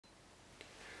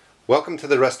Welcome to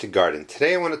the Rustic Garden.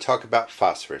 Today I want to talk about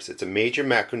phosphorus. It's a major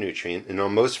macronutrient, and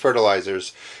on most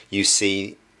fertilizers you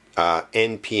see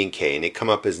N, P, and K, and they come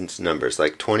up as numbers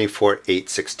like 24, 8,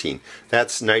 16.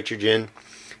 That's nitrogen.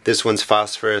 This one's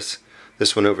phosphorus.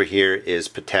 This one over here is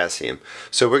potassium.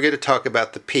 So we're going to talk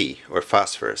about the P, or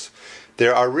phosphorus.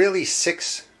 There are really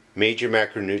 6 major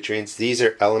macronutrients. These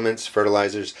are elements,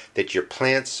 fertilizers, that your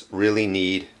plants really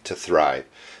need to thrive.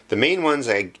 The main ones,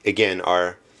 again,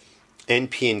 are N,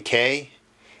 P, and K,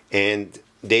 and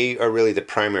they are really the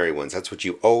primary ones. That's what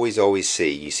you always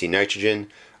see. You see nitrogen,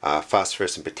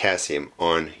 phosphorus, and potassium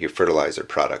on your fertilizer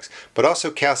products. But also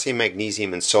calcium,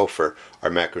 magnesium, and sulfur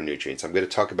are macronutrients. I'm going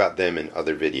to talk about them in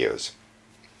other videos.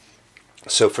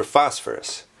 So for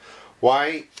phosphorus,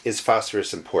 why is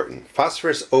phosphorus important?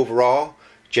 Phosphorus overall,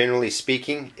 generally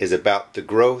speaking, is about the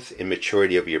growth and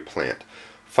maturity of your plant.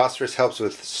 Phosphorus helps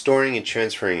with storing and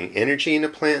transferring energy in the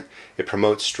plant. It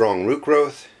promotes strong root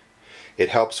growth. It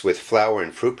helps with flower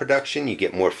and fruit production. You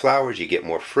get more flowers, you get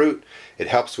more fruit. It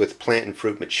helps with plant and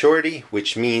fruit maturity,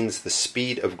 which means the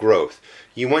speed of growth.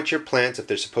 You want your plants, if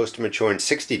they're supposed to mature in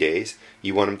 60 days,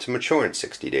 you want them to mature in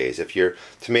 60 days. If your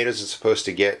tomatoes are supposed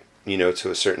to get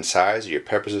to a certain size, or your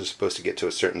peppers are supposed to get to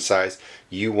a certain size,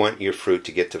 you want your fruit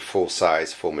to get to full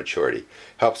size, full maturity.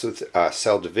 Helps with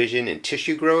cell division and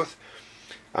tissue growth.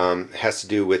 Has to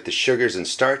do with the sugars and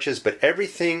starches, but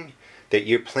everything that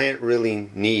your plant really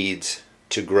needs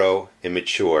to grow and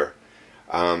mature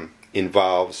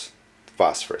involves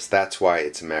phosphorus. That's why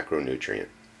it's a macronutrient.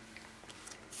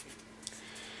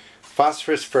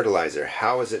 Phosphorus fertilizer,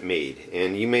 how is it made?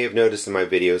 And you may have noticed in my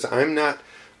videos, I'm not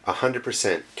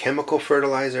 100% chemical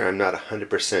fertilizer. I'm not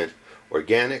 100%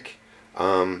 organic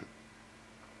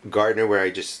gardener where I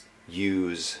just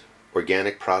use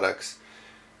organic products.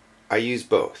 I use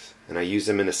both, and I use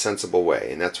them in a sensible way,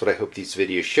 and that's what I hope these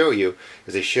videos show you,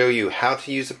 is they show you how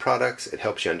to use the products, it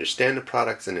helps you understand the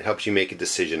products, and it helps you make a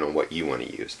decision on what you want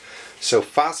to use. So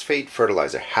phosphate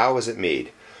fertilizer, how is it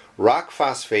made? Rock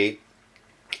phosphate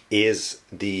is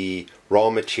the raw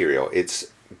material.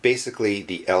 It's basically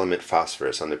the element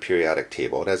phosphorus on the periodic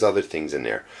table. It has other things in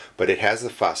there, but it has the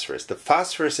phosphorus. The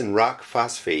phosphorus in rock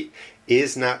phosphate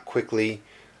is not quickly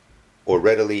or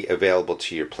readily available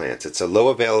to your plants. It's a low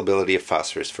availability of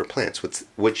phosphorus for plants,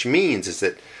 which means is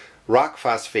that rock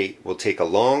phosphate will take a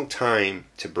long time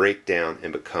to break down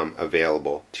and become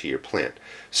available to your plant.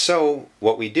 So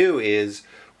what we do is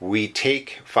we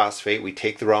take phosphate, we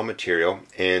take the raw material,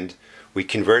 and we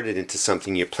convert it into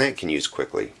something your plant can use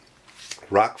quickly.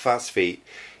 Rock phosphate,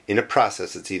 in a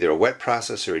process, it's either a wet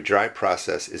process or a dry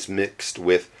process, is mixed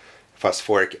with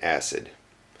phosphoric acid.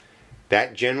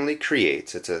 That generally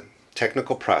creates, it's a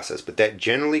technical process, but that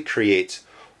generally creates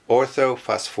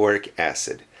orthophosphoric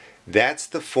acid. That's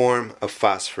the form of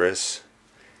phosphorus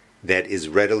that is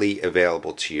readily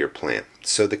available to your plant.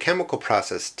 So the chemical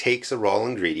process takes a raw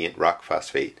ingredient, rock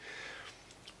phosphate,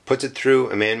 puts it through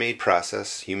a man-made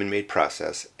process, human-made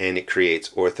process, and it creates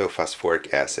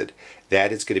orthophosphoric acid.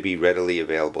 That is going to be readily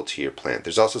available to your plant.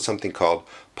 There's also something called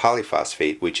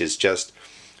polyphosphate, which is just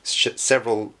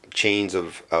several chains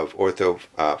of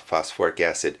orthophosphoric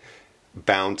acid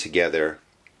bound together.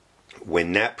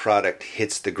 When that product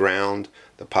hits the ground,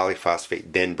 the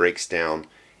polyphosphate then breaks down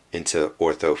into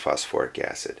orthophosphoric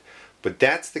acid. But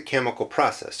that's the chemical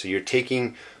process. So you're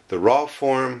taking the raw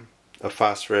form of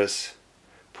phosphorus,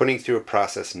 putting it through a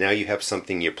process, now you have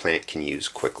something your plant can use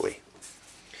quickly.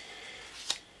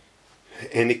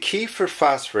 And the key for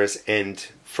phosphorus and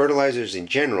fertilizers in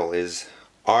general is,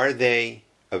 are they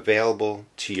available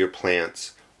to your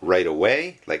plants right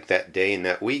away, like that day and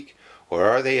that week, or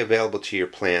are they available to your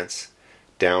plants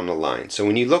down the line? So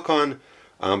when you look on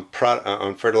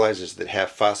fertilizers that have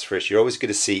phosphorus, you're always going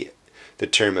to see the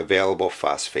term available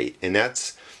phosphate, and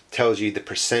that tells you the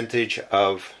percentage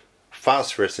of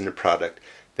phosphorus in the product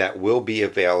that will be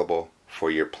available for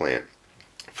your plant.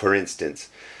 For instance,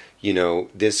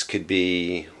 this could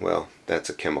be, well, that's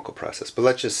a chemical process, but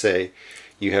let's just say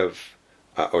you have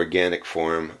organic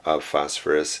form of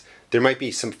phosphorus. There might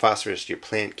be some phosphorus your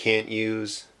plant can't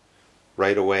use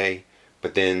right away,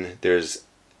 but then there's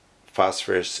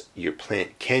phosphorus your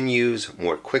plant can use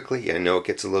more quickly. I know it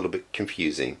gets a little bit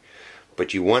confusing,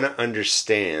 but you want to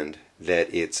understand that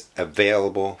it's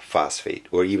available phosphate,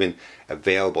 or even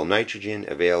available nitrogen,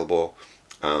 available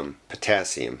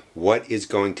potassium. What is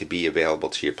going to be available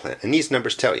to your plant? And these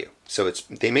numbers tell you. So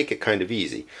they make it kind of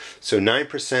easy. So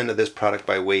 9% of this product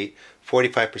by weight,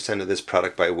 45% of this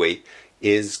product by weight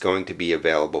is going to be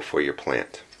available for your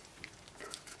plant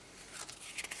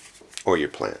or your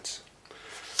plants.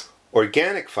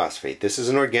 Organic phosphate. This is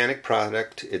an organic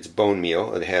product. It's bone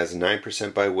meal. It has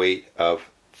 9% by weight of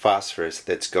phosphorus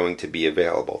that's going to be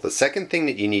available. The second thing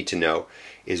that you need to know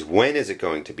is when is it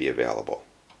going to be available.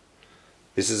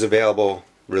 This is available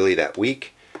really that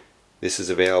week. This is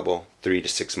available 3 to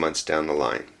 6 months down the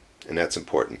line, and that's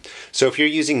important. So if you're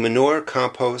using manure,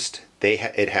 compost,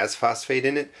 it has phosphate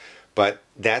in it, but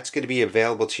that's going to be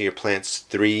available to your plants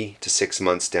 3 to 6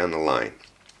 months down the line.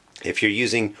 If you're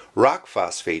using rock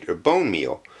phosphate or bone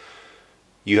meal,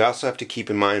 you also have to keep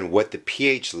in mind what the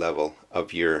pH level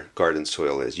of your garden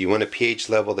soil is. You want a pH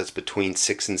level that's between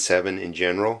 6 and 7 in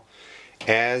general.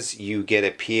 As you get a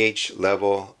pH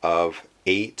level of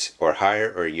 8 or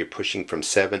higher, or you're pushing from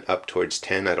 7 up towards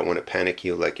 10, I don't want to panic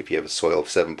you, like if you have a soil of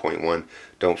 7.1,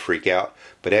 don't freak out.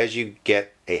 But as you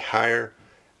get a higher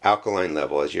alkaline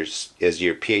level, as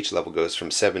your pH level goes from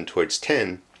 7 towards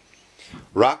 10,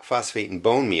 rock phosphate and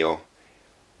bone meal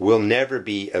will never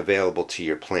be available to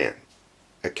your plant.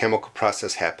 A chemical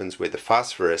process happens where the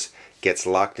phosphorus gets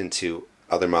locked into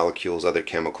other molecules, other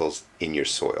chemicals in your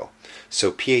soil.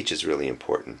 So pH is really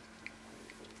important.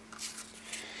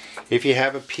 If you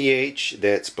have a pH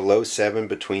that's below 7,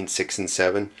 between 6 and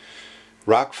 7,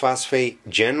 rock phosphate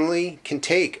generally can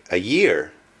take a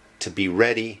year to be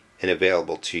ready and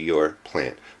available to your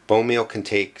plant. Bone meal can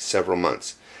take several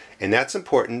months. And that's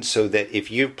important so that if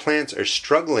your plants are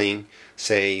struggling,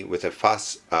 say with a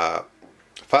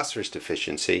phosphorus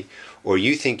deficiency, or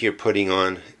you think you're putting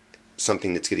on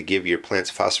something that's going to give your plants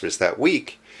phosphorus that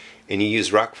week, and you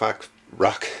use rock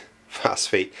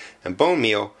phosphate and bone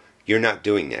meal, you're not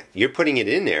doing that. You're putting it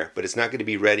in there, but it's not going to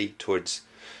be ready towards,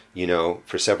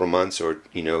 for several months or,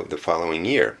 the following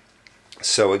year.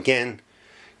 So again,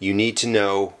 you need to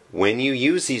know when you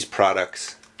use these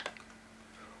products,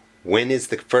 when is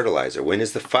the fertilizer, when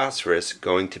is the phosphorus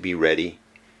going to be ready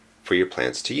for your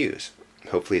plants to use.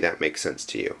 Hopefully that makes sense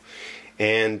to you.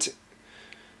 And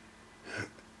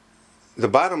the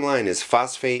bottom line is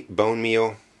phosphate, bone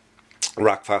meal,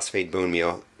 rock phosphate, bone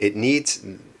meal,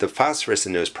 the phosphorus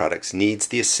in those products needs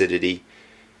the acidity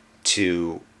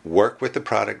to work with the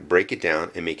product, break it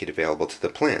down, and make it available to the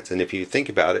plants. And if you think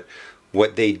about it,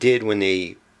 what they did when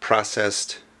they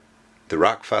processed the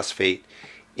rock phosphate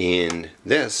in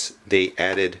this, they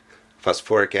added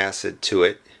phosphoric acid to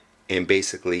it and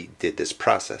basically did this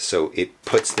process. So it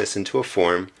puts this into a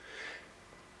form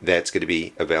that's going to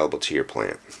be available to your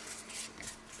plant.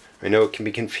 I know it can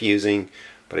be confusing,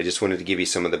 but I just wanted to give you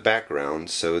some of the background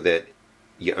so that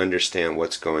you understand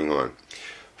what's going on.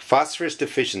 Phosphorus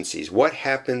deficiencies. What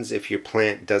happens if your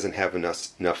plant doesn't have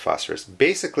enough phosphorus?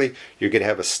 Basically, you're going to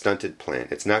have a stunted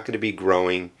plant. It's not going to be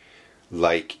growing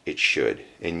like it should,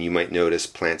 and you might notice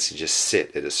plants just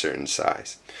sit at a certain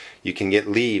size. You can get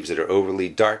leaves that are overly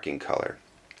dark in color.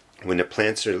 When the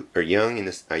plants are young,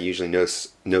 and I usually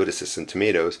notice this in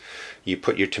tomatoes, you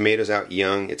put your tomatoes out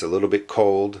young, it's a little bit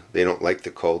cold, they don't like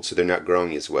the cold, so they're not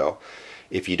growing as well.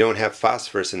 If you don't have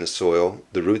phosphorus in the soil,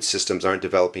 the root systems aren't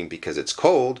developing because it's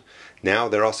cold. Now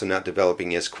they're also not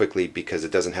developing as quickly because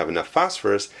it doesn't have enough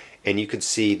phosphorus, and you could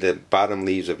see the bottom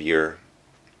leaves of your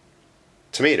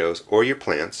tomatoes or your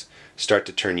plants start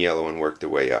to turn yellow and work their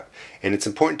way up. And it's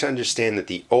important to understand that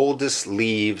the oldest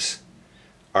leaves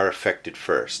are affected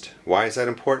first. Why is that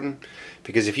important?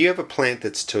 Because if you have a plant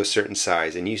that's to a certain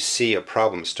size and you see a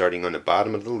problem starting on the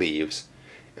bottom of the leaves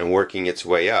and working its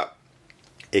way up,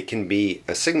 it can be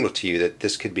a signal to you that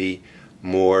this could be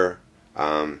more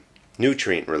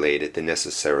nutrient related than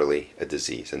necessarily a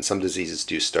disease. And some diseases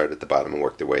do start at the bottom and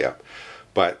work their way up.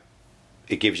 But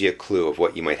it gives you a clue of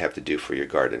what you might have to do for your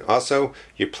garden. Also,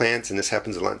 your plants, and this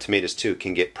happens a lot in tomatoes too,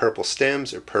 can get purple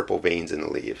stems or purple veins in the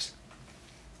leaves.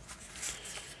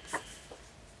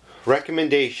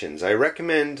 Recommendations. I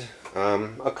recommend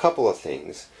a couple of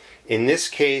things. In this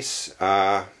case,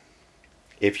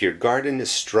 if your garden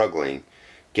is struggling,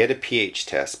 get a pH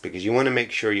test because you want to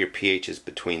make sure your pH is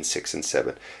between 6 and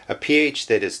 7. A pH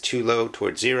that is too low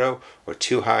towards 0 or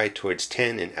too high towards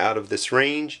 10 and out of this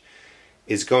range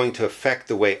is going to affect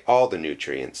the way all the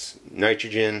nutrients,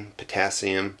 nitrogen,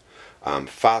 potassium,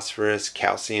 phosphorus,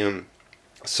 calcium,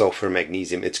 sulfur,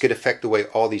 magnesium, it's going to affect the way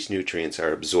all these nutrients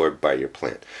are absorbed by your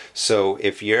plant. So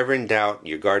if you're ever in doubt,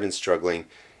 your garden's struggling,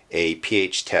 a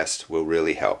pH test will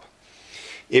really help.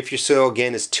 If your soil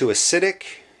again is too acidic,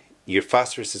 your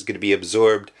phosphorus is going to be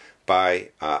absorbed by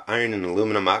iron and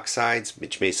aluminum oxides,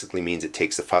 which basically means it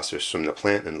takes the phosphorus from the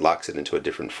plant and locks it into a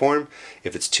different form.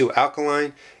 If it's too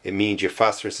alkaline, it means your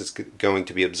phosphorus is going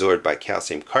to be absorbed by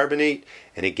calcium carbonate,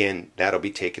 and again, that'll be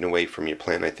taken away from your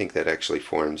plant. I think that actually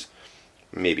forms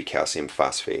maybe calcium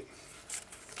phosphate.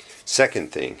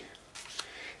 Second thing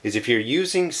is if you're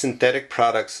using synthetic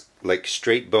products like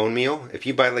straight bone meal, if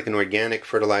you buy like an organic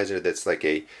fertilizer that's like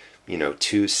a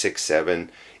 2, 6,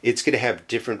 7. It's going to have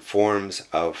different forms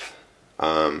of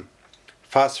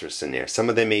phosphorus in there. Some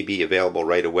of them may be available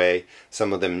right away.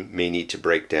 Some of them may need to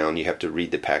break down. You have to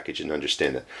read the package and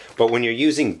understand it. But when you're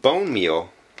using bone meal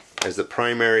as the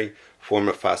primary form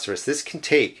of phosphorus, this can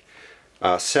take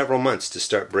several months to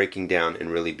start breaking down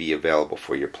and really be available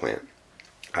for your plant.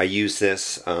 I use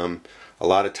this a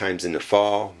lot of times in the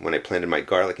fall. When I planted my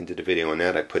garlic and did a video on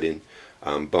that, I put in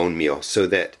bone meal so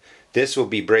that this will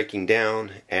be breaking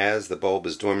down as the bulb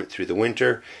is dormant through the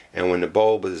winter, and when the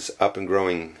bulb is up and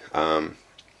growing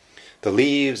the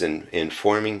leaves and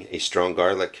forming a strong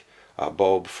garlic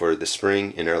bulb for the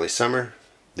spring and early summer,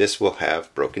 this will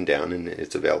have broken down and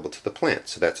it's available to the plant.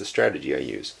 So that's a strategy I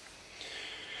use.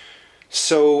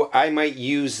 So I might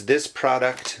use this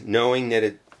product knowing that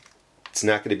it's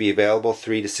not going to be available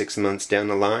 3 to 6 months down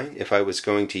the line. If I was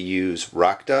going to use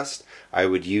rock dust, I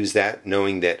would use that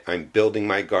knowing that I'm building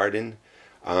my garden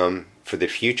for the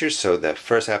future. So the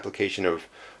first application of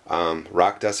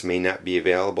rock dust may not be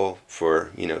available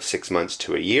for 6 months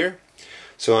to a year.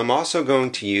 So I'm also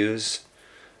going to use,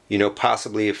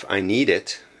 possibly if I need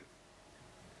it,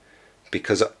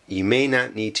 because you may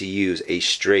not need to use a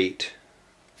straight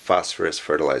phosphorus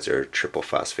fertilizer, triple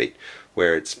phosphate,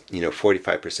 where it's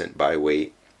 45% by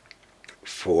weight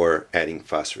for adding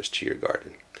phosphorus to your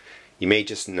garden. You may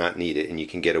just not need it, and you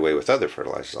can get away with other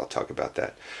fertilizers. I'll talk about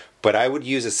that. But I would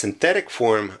use a synthetic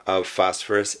form of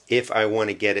phosphorus if I want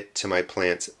to get it to my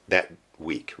plants that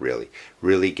week,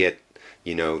 really get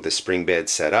the spring bed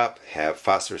set up, have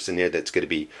phosphorus in there that's going to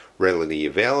be readily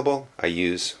available. I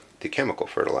use the chemical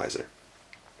fertilizer.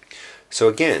 So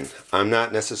again, I'm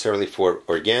not necessarily for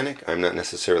organic, I'm not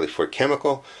necessarily for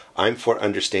chemical, I'm for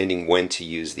understanding when to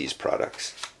use these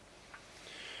products.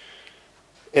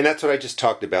 And that's what I just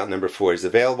talked about. Number 4 is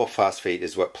available phosphate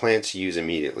is what plants use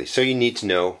immediately. So you need to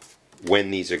know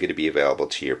when these are going to be available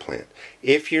to your plant.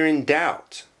 If you're in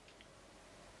doubt,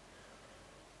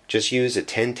 just use a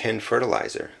 10-10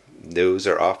 fertilizer. Those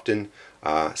are often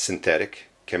synthetic,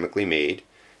 chemically made.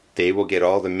 They will get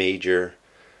all the major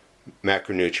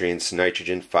macronutrients,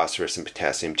 nitrogen, phosphorus, and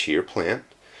potassium to your plant.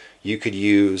 You could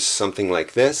use something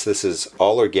like this. This is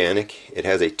all organic. It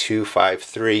has a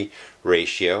 2:5:3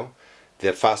 ratio.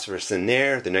 The phosphorus in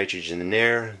there, the nitrogen in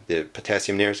there, the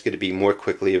potassium there is going to be more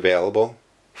quickly available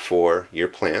for your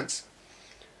plants,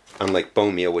 unlike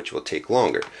bone meal, which will take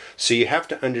longer. So you have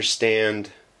to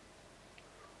understand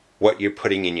what you're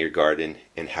putting in your garden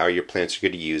and how your plants are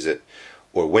going to use it,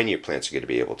 or when your plants are going to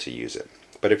be able to use it.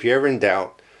 But if you're ever in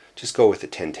doubt, just go with the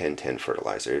 10-10-10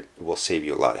 fertilizer. It will save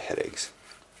you a lot of headaches.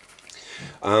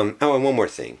 And one more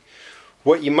thing.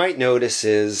 What you might notice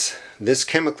is this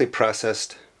chemically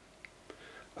processed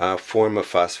form of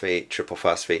phosphate, triple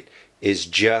phosphate, is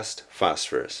just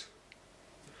phosphorus.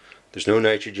 There's no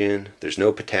nitrogen, there's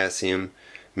no potassium.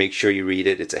 Make sure you read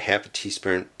it. It's a 1/2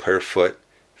 teaspoon per foot,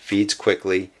 feeds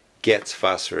quickly, gets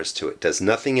phosphorus to it. Does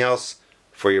nothing else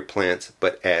for your plants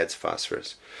but adds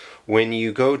phosphorus. When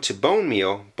you go to bone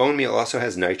meal also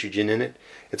has nitrogen in it.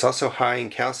 It's also high in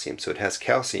calcium, so it has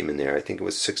calcium in there. I think it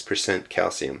was 6%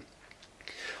 calcium.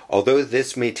 Although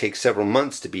this may take several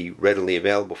months to be readily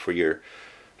available for your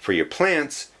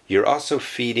plants, you're also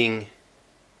feeding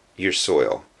your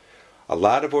soil. A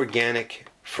lot of organic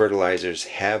fertilizers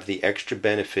have the extra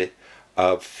benefit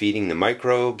of feeding the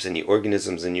microbes and the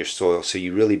organisms in your soil, so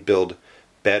you really build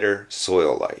better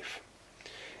soil life.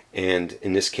 And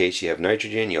in this case you have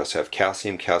nitrogen, you also have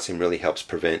calcium. Calcium really helps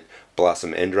prevent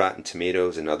blossom end rot in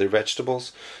tomatoes and other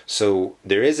vegetables. So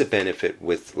there is a benefit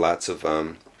with lots of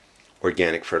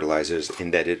organic fertilizers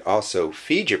in that it also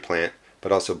feeds your plant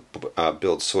but also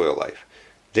builds soil life.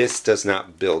 This does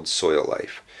not build soil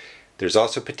life. There's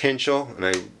also potential, and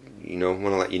I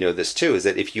want to let you know this too, is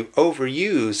that if you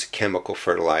overuse chemical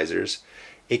fertilizers,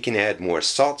 it can add more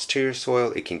salts to your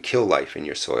soil, it can kill life in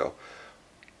your soil.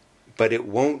 But it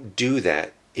won't do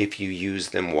that if you use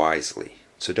them wisely.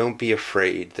 So don't be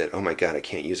afraid that, oh my God, I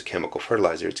can't use a chemical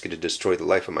fertilizer, it's going to destroy the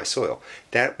life of my soil.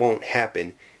 That won't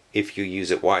happen if you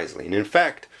use it wisely. And in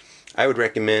fact, I would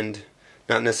recommend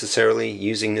not necessarily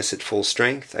using this at full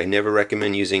strength. I never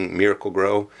recommend using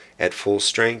Miracle-Gro at full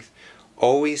strength.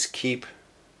 Always keep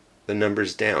the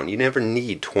numbers down. You never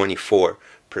need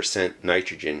 24%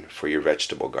 nitrogen for your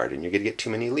vegetable garden. You're going to get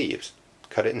too many leaves.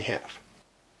 Cut it in half.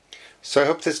 So I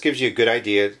hope this gives you a good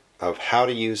idea of how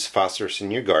to use phosphorus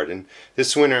in your garden.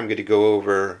 This winter I'm going to go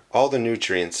over all the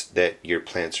nutrients that your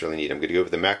plants really need. I'm going to go over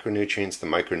the macronutrients, the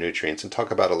micronutrients, and talk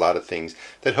about a lot of things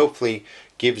that hopefully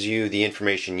gives you the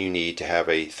information you need to have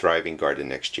a thriving garden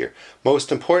next year.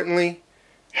 Most importantly,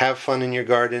 have fun in your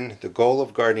garden. The goal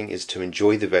of gardening is to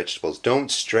enjoy the vegetables. Don't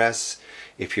stress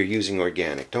if you're using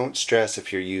organic. Don't stress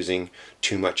if you're using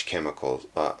too much chemical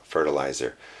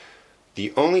fertilizer.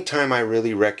 The only time I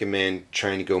really recommend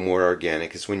trying to go more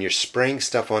organic is when you're spraying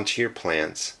stuff onto your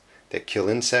plants that kill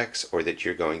insects or that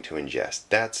you're going to ingest.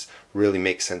 That really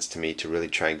makes sense to me, to really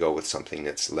try and go with something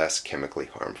that's less chemically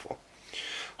harmful.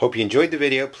 Hope you enjoyed the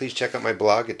video. Please check out my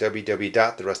blog at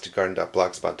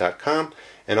www.therustedgarden.blogspot.com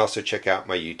and also check out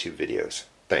my YouTube videos.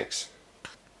 Thanks.